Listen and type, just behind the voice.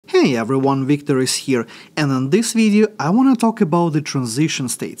Hey everyone, Victor is here, and in this video I want to talk about the transition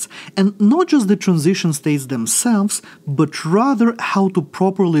states, and not just the transition states themselves, but rather how to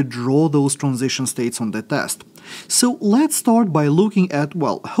properly draw those transition states on the test. So let's start by looking at,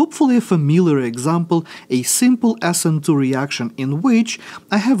 well, hopefully a familiar example, a simple SN2 reaction in which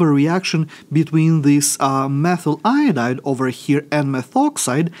I have a reaction between this methyl iodide over here and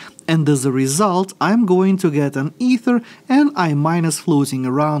methoxide, and as a result I'm going to get an ether and I- floating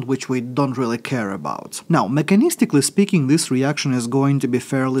around, which we don't really care about. Now, mechanistically speaking, this reaction is going to be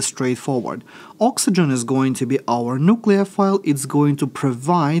fairly straightforward. Oxygen is going to be our nucleophile, it's going to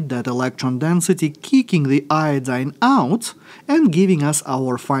provide that electron density, kicking the iodine out and giving us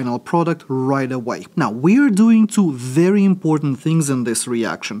our final product right away. Now, we are doing two very important things in this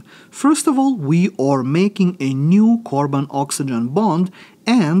reaction. First of all, we are making a new carbon-oxygen bond,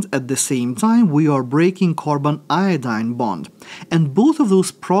 and at the same time we are breaking carbon-iodine bond. And both of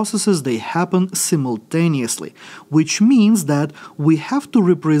those processes, they happen simultaneously, which means that we have to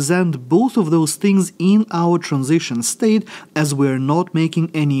represent both of those things in our transition state, as we're not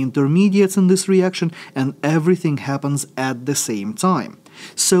making any intermediates in this reaction and everything happens at the same time.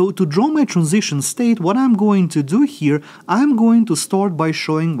 So to draw my transition state, what I'm going to do here, I'm going to start by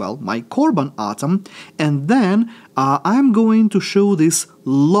showing, well, my carbon atom, and then I'm going to show this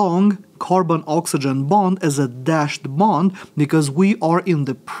long carbon-oxygen bond as a dashed bond, because we are in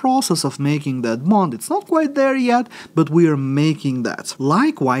the process of making that bond. It's not quite there yet, but we are making that.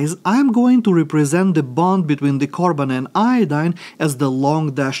 Likewise, I'm going to represent the bond between the carbon and iodine as the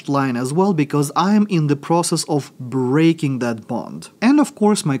long dashed line as well, because I am in the process of breaking that bond. And of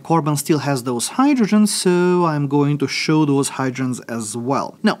course, my carbon still has those hydrogens, so I'm going to show those hydrogens as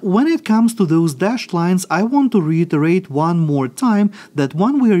well. Now, when it comes to those dashed lines, I want to reiterate one more time that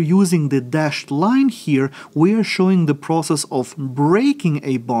when we are using the dashed line here, we are showing the process of breaking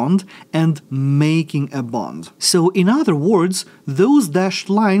a bond and making a bond. So in other words, those dashed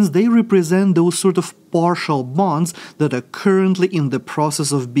lines, they represent those sort of partial bonds that are currently in the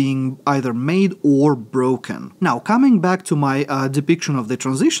process of being either made or broken. Now, coming back to my depiction of the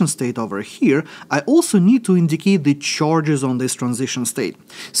transition state over here, I also need to indicate the charges on this transition state.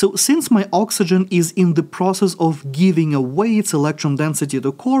 So since my oxygen is in the process of giving away its electron density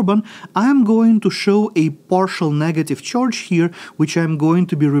to carbon, I'm going to show a partial negative charge here, which I'm going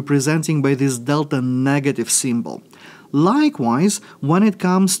to be representing by this delta negative symbol. Likewise, when it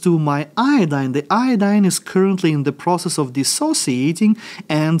comes to my iodine, the iodine is currently in the process of dissociating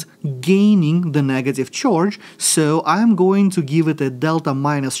and gaining the negative charge, so I'm going to give it a delta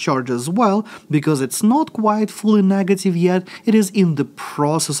minus charge as well, because it's not quite fully negative yet, it is in the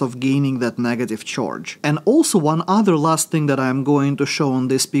process of gaining that negative charge. And also one other last thing that I'm going to show on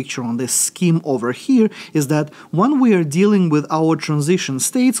this picture, on this scheme over here, is that when we are dealing with our transition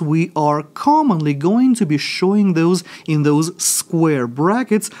states, we are commonly going to be showing those in those square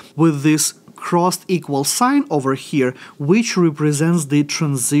brackets with this crossed equal sign over here, which represents the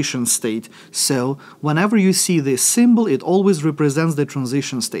transition state. So whenever you see this symbol, it always represents the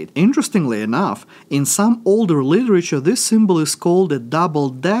transition state. Interestingly enough, in some older literature, this symbol is called a double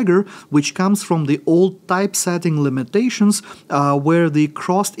dagger, which comes from the old typesetting limitations, where the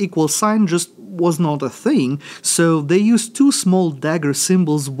crossed equal sign just was not a thing, so they used two small dagger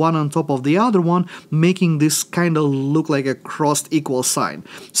symbols, one on top of the other one, making this kind of look like a crossed equal sign.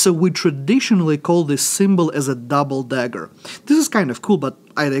 So we traditionally call this symbol as a double dagger. This is kind of cool, but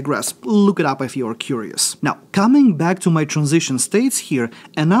I digress. Look it up if you are curious. Now, coming back to my transition states here,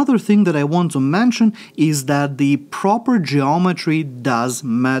 another thing that I want to mention is that the proper geometry does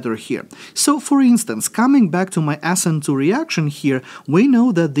matter here. So, for instance, coming back to my SN2 reaction here, we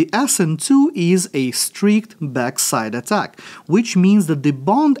know that the SN2 is a strict backside attack, which means that the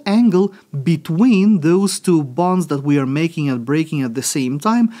bond angle between those two bonds that we are making and breaking at the same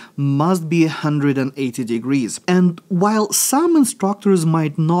time must be 180 degrees. And while some instructors might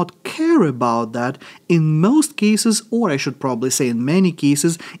not care about that, in most cases, or I should probably say in many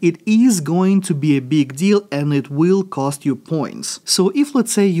cases, it is going to be a big deal and it will cost you points. So if,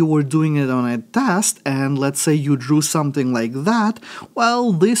 let's say, you were doing it on a test and let's say you drew something like that,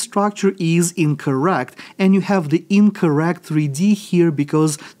 well, this structure is incorrect and you have the incorrect 3D here,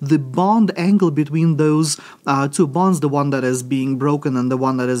 because the bond angle between those two bonds, the one that is being broken and the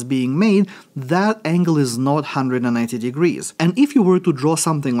one that is being made, that angle is not 190 degrees. And if you were to draw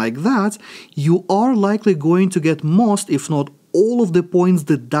something like that, you are likely going to get most, if not all of the points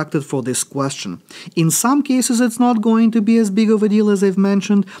deducted for this question. In some cases, it's not going to be as big of a deal as I've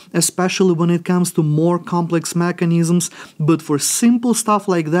mentioned, especially when it comes to more complex mechanisms, but for simple stuff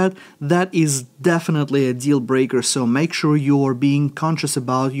like that, that is definitely a deal breaker, so make sure you're being conscious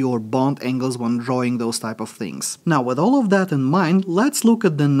about your bond angles when drawing those type of things. Now, with all of that in mind, let's look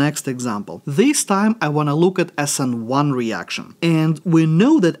at the next example. This time, I want to look at SN1 reaction. And we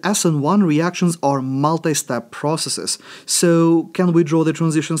know that SN1 reactions are multi-step processes. So, can we draw the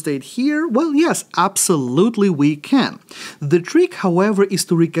transition state here? Well, yes, absolutely we can. The trick, however, is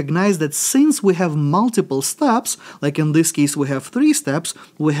to recognize that since we have multiple steps, like in this case we have 3 steps,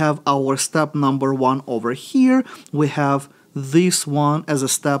 we have our step number 1 over here, we have this one as a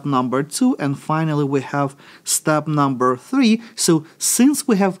step number 2, and finally we have step number 3. So since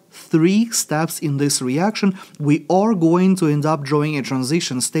we have 3 steps in this reaction, we are going to end up drawing a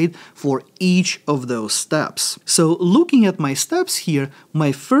transition state for each of those steps. So looking at my steps here,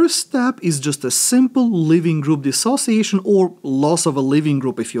 my first step is just a simple leaving group dissociation or loss of a leaving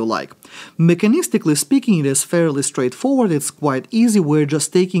group if you like. Mechanistically speaking, it is fairly straightforward, it's quite easy. We're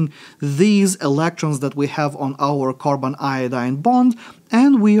just taking these electrons that we have on our carbon-iodine bond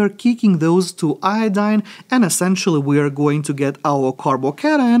and we are kicking those to iodine, and essentially we are going to get our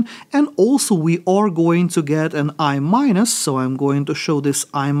carbocation, and also we are going to get an I-, so I'm going to show this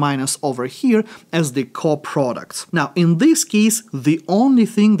I- over here as the co-product. Now, in this case, the only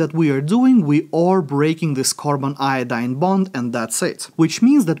thing that we are doing, we are breaking this carbon-iodine bond, and that's it. Which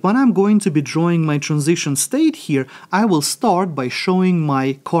means that when I'm going to be drawing my transition state here, I will start by showing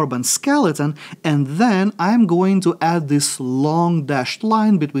my carbon skeleton, and then I'm going to add this long dashed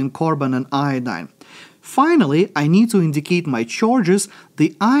line between carbon and iodine. Finally, I need to indicate my charges.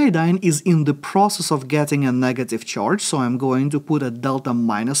 The iodine is in the process of getting a negative charge, so I'm going to put a delta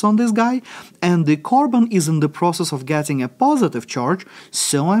minus on this guy, and the carbon is in the process of getting a positive charge,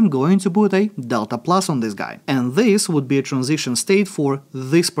 so I'm going to put a delta plus on this guy. And this would be a transition state for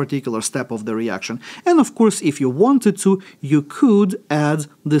this particular step of the reaction. And of course, if you wanted to, you could add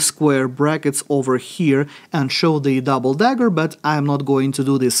the square brackets over here and show the double dagger, but I'm not going to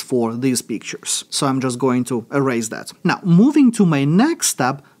do this for these pictures, so I'm just going to erase that. Now, moving to my next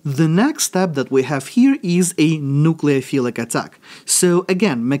step, the next step that we have here is a nucleophilic attack. So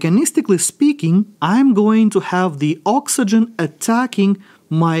again, mechanistically speaking, I'm going to have the oxygen attacking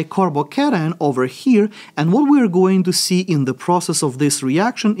my carbocation over here, and what we are going to see in the process of this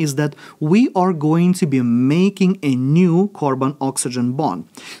reaction is that we are going to be making a new carbon-oxygen bond.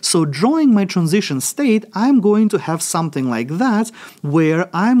 So drawing my transition state, I'm going to have something like that, where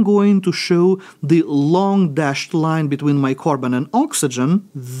I'm going to show the long dashed line between my carbon and oxygen,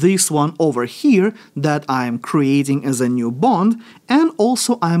 this one over here that I'm creating as a new bond, and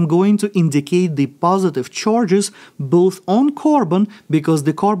also I'm going to indicate the positive charges both on carbon, because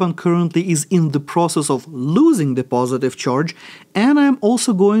the carbon currently is in the process of losing the positive charge, and I'm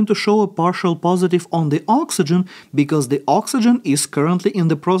also going to show a partial positive on the oxygen, because the oxygen is currently in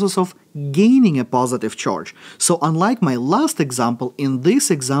the process of gaining a positive charge. So unlike my last example, in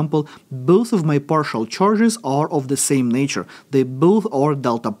this example, both of my partial charges are of the same nature. They both are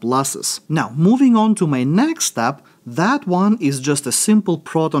delta pluses. Now, moving on to my next step, that one is just a simple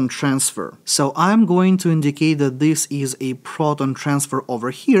proton transfer. So I'm going to indicate that this is a proton transfer over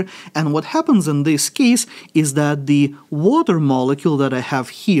here, and what happens in this case is that the water molecule that I have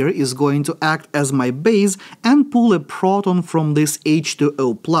here is going to act as my base and pull a proton from this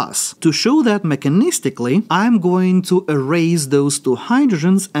H2O+. To show that mechanistically, I'm going to erase those two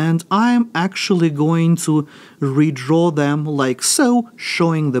hydrogens, and I'm actually going to redraw them like so,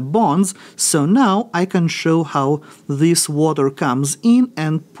 showing the bonds. So now I can show how this water comes in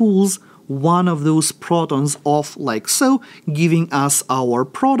and pulls one of those protons off like so, giving us our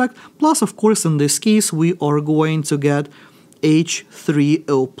product. Plus, of course, in this case, we are going to get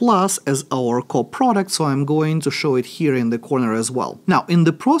H3O+ as our co-product, so I'm going to show it here in the corner as well. Now, in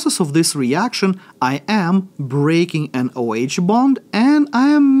the process of this reaction, I am breaking an OH bond and I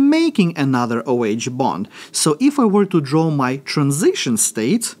am making another OH bond. So if I were to draw my transition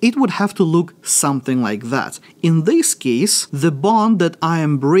state, it would have to look something like that. In this case, the bond that I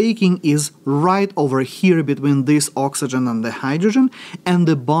am breaking is right over here between this oxygen and the hydrogen, and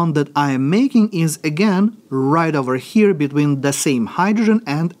the bond that I am making is again right over here between the same hydrogen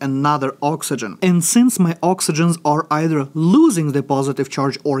and another oxygen. And since my oxygens are either losing the positive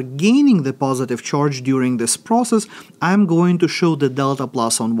charge or gaining the positive charge during this process, I'm going to show the delta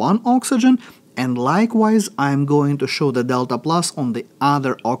plus on one oxygen, and likewise I'm going to show the delta plus on the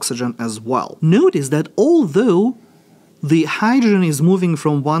other oxygen as well. Notice that although the hydrogen is moving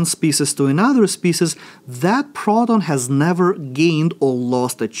from one species to another species, that proton has never gained or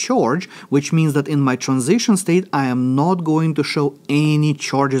lost a charge, which means that in my transition state I am not going to show any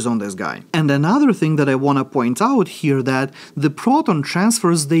charges on this guy. And another thing that I want to point out here, that the proton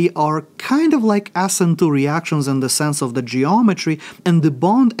transfers, they are kind of like SN2 reactions in the sense of the geometry, and the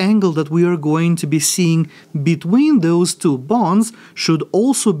bond angle that we are going to be seeing between those two bonds should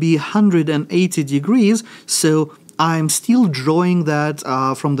also be 180 degrees, so I'm still drawing that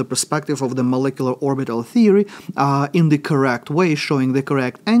from the perspective of the molecular orbital theory in the correct way, showing the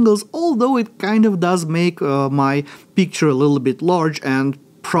correct angles, although it kind of does make my picture a little bit large and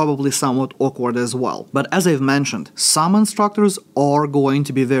probably somewhat awkward as well. But as I've mentioned, some instructors are going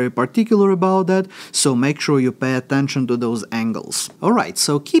to be very particular about that, so make sure you pay attention to those angles. Alright,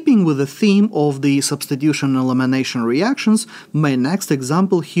 so keeping with the theme of the substitution and elimination reactions, my next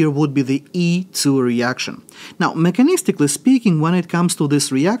example here would be the E2 reaction. Now, mechanistically speaking, when it comes to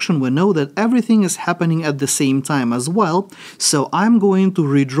this reaction, we know that everything is happening at the same time as well, so I'm going to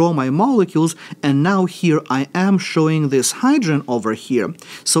redraw my molecules, and now here I am showing this hydrogen over here.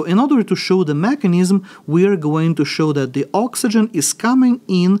 So in order to show the mechanism, we are going to show that the oxygen is coming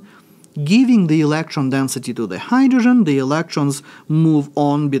in, giving the electron density to the hydrogen, the electrons move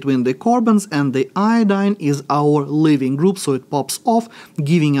on between the carbons, and the iodine is our leaving group, so it pops off,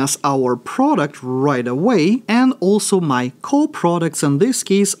 giving us our product right away. And also my co-products, in this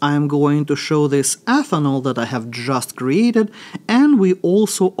case I am going to show this ethanol that I have just created, and we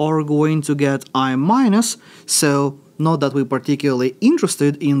also are going to get I-, so not that we're particularly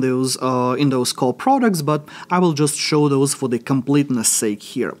interested in those co-products, but I will just show those for the completeness sake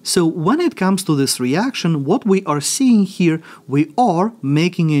here. So when it comes to this reaction, what we are seeing here, we are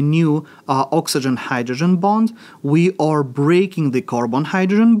making a new oxygen-hydrogen bond, we are breaking the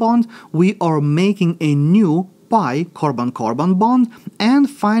carbon-hydrogen bond, we are making a new pi-carbon-carbon bond, and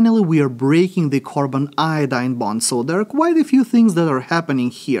finally we are breaking the carbon-iodine bond. So there are quite a few things that are happening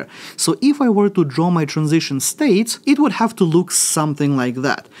here. So if I were to draw my transition states, it would have to look something like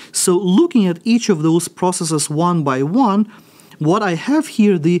that. So looking at each of those processes one by one, what I have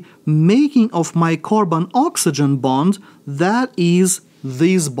here, the making of my carbon-oxygen bond, that is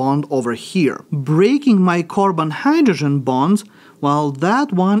this bond over here. Breaking my carbon-hydrogen bond, well,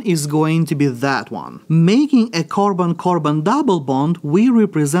 that one is going to be that one. Making a carbon-carbon double bond, we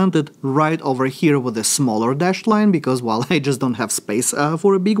represent it right over here with a smaller dashed line, because, well, I just don't have space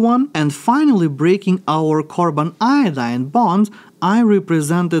for a big one. And finally, breaking our carbon-iodine bond, I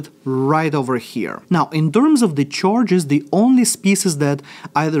represent it right over here. Now, in terms of the charges, the only species that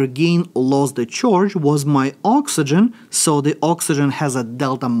either gained or lost the charge was my oxygen, so the oxygen has a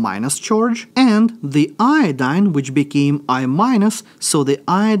delta minus charge, and the iodine, which became I minus, so the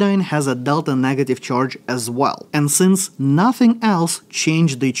iodine has a delta negative charge as well. And since nothing else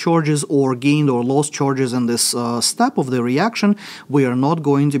changed the charges or gained or lost charges in this step of the reaction, we are not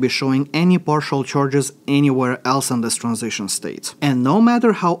going to be showing any partial charges anywhere else in this transition state. And no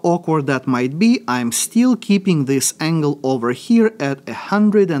matter how awkward that might be, I'm still keeping this angle over here at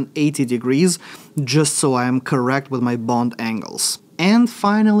 180 degrees, just so I am correct with my bond angles. And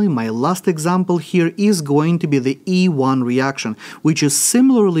finally, my last example here is going to be the E1 reaction, which is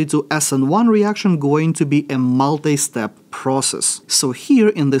similarly to SN1 reaction going to be a multi-step process. So here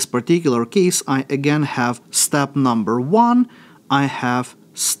in this particular case, I again have step number 1, I have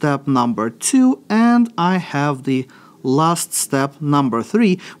step number 2, and I have the last step number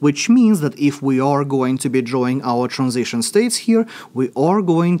 3, which means that if we are going to be drawing our transition states here, we are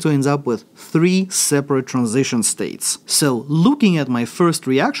going to end up with 3 separate transition states. So looking at my first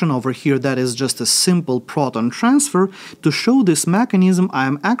reaction over here, that is just a simple proton transfer, to show this mechanism I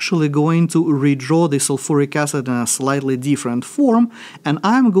am actually going to redraw the sulfuric acid in a slightly different form, and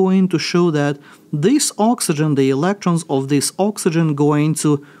I'm going to show that this oxygen, the electrons of this oxygen, going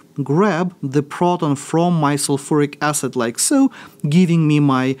to grab the proton from my sulfuric acid like so, giving me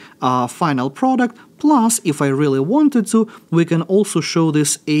my final product. Plus, if I really wanted to, we can also show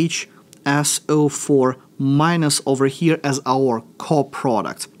this HSO4 minus over here as our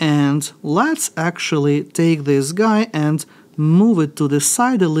co-product. And let's actually take this guy and move it to the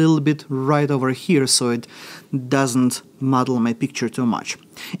side a little bit right over here so it doesn't muddle my picture too much.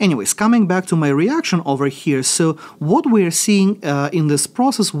 Anyways, coming back to my reaction over here, so what we're seeing in this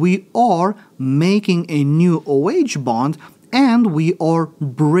process, we are making a new OH bond, and we are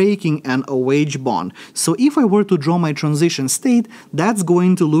breaking an OH bond. So if I were to draw my transition state, that's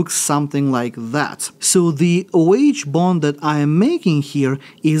going to look something like that. So the OH bond that I am making here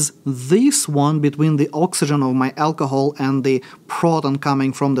is this one between the oxygen of my alcohol and the proton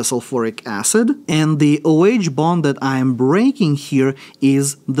coming from the sulfuric acid, and the OH bond that I am breaking here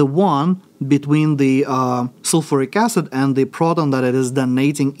is the one between the sulfuric acid and the proton that it is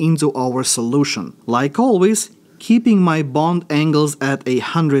donating into our solution. Like always, keeping my bond angles at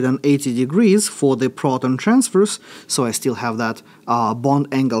 180 degrees for the proton transfers, so I still have that bond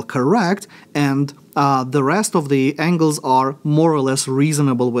angle correct, and the rest of the angles are more or less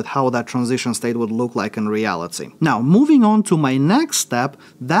reasonable with how that transition state would look like in reality. Now, moving on to my next step,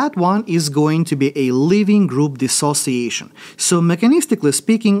 that one is going to be a leaving group dissociation. So mechanistically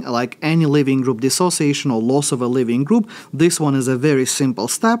speaking, like any leaving group dissociation or loss of a leaving group, this one is a very simple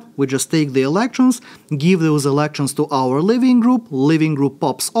step. We just take the electrons, give those electrons to our leaving group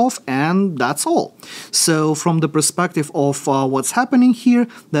pops off, and that's all. So from the perspective of what's happening here,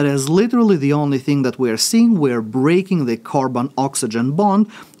 that is literally the only thing that we are seeing. We are breaking the carbon-oxygen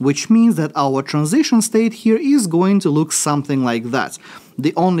bond, which means that our transition state here is going to look something like that.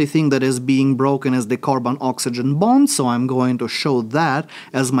 The only thing that is being broken is the carbon-oxygen bond, so I'm going to show that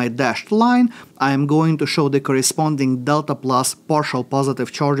as my dashed line. I am going to show the corresponding delta plus partial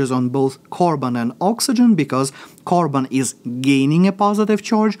positive charges on both carbon and oxygen, because carbon is gaining a positive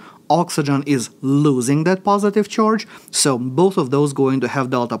charge, oxygen is losing that positive charge, so both of those going to have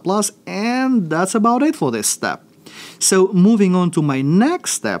delta plus, and that's about it for this step. So moving on to my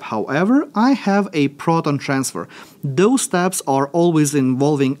next step, however, I have a proton transfer. Those steps are always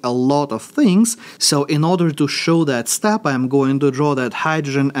involving a lot of things, so in order to show that step, I'm going to draw that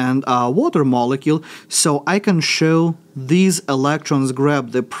hydrogen and water molecule, so I can show these electrons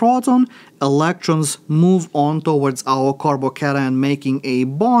grab the proton, electrons move on towards our carbocation making a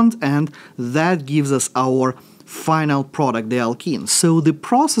bond, and that gives us our final product, the alkene. So the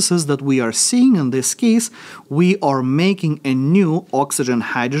processes that we are seeing in this case, we are making a new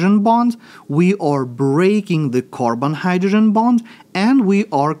oxygen-hydrogen bond, we are breaking the carbon-hydrogen bond, and we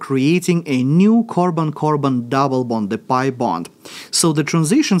are creating a new carbon-carbon double bond, the pi bond. So the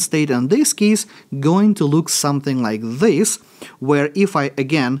transition state in this case going to look something like this, where if I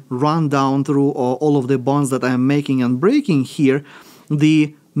again run down through all of the bonds that I'm making and breaking here,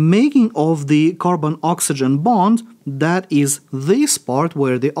 the making of the carbon-oxygen bond, that is this part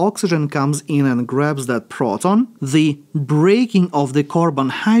where the oxygen comes in and grabs that proton. The breaking of the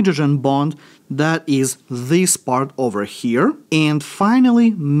carbon-hydrogen bond, that is this part over here. And finally,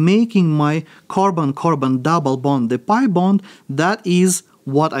 making my carbon-carbon double bond, the pi bond, that is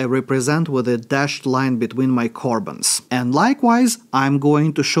what I represent with a dashed line between my carbons. And likewise, I'm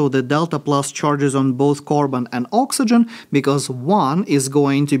going to show the delta plus charges on both carbon and oxygen, because one is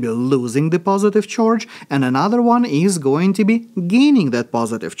going to be losing the positive charge and another one is going to be gaining that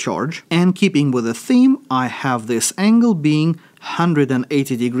positive charge. And keeping with the theme, I have this angle being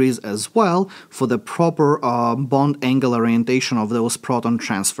 180 degrees as well for the proper bond angle orientation of those proton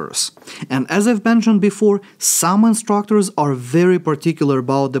transfers. And as I've mentioned before, some instructors are very particular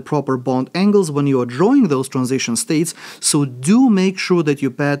about the proper bond angles when you are drawing those transition states, so do make sure that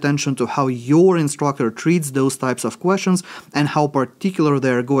you pay attention to how your instructor treats those types of questions and how particular they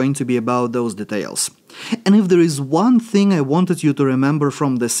are going to be about those details. And if there is one thing I wanted you to remember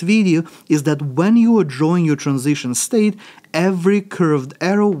from this video, is that when you are drawing your transition state, every curved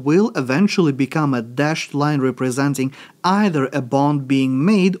arrow will eventually become a dashed line representing either a bond being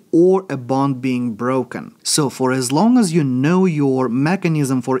made or a bond being broken. So for as long as you know your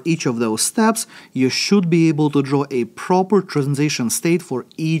mechanism for each of those steps, you should be able to draw a proper transition state for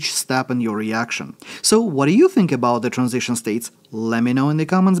each step in your reaction. So what do you think about the transition states? Let me know in the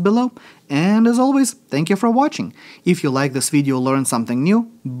comments below. And as always, thank you for watching. If you like this video or learned something new,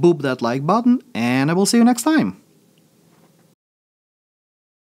 boop that like button, and I will see you next time.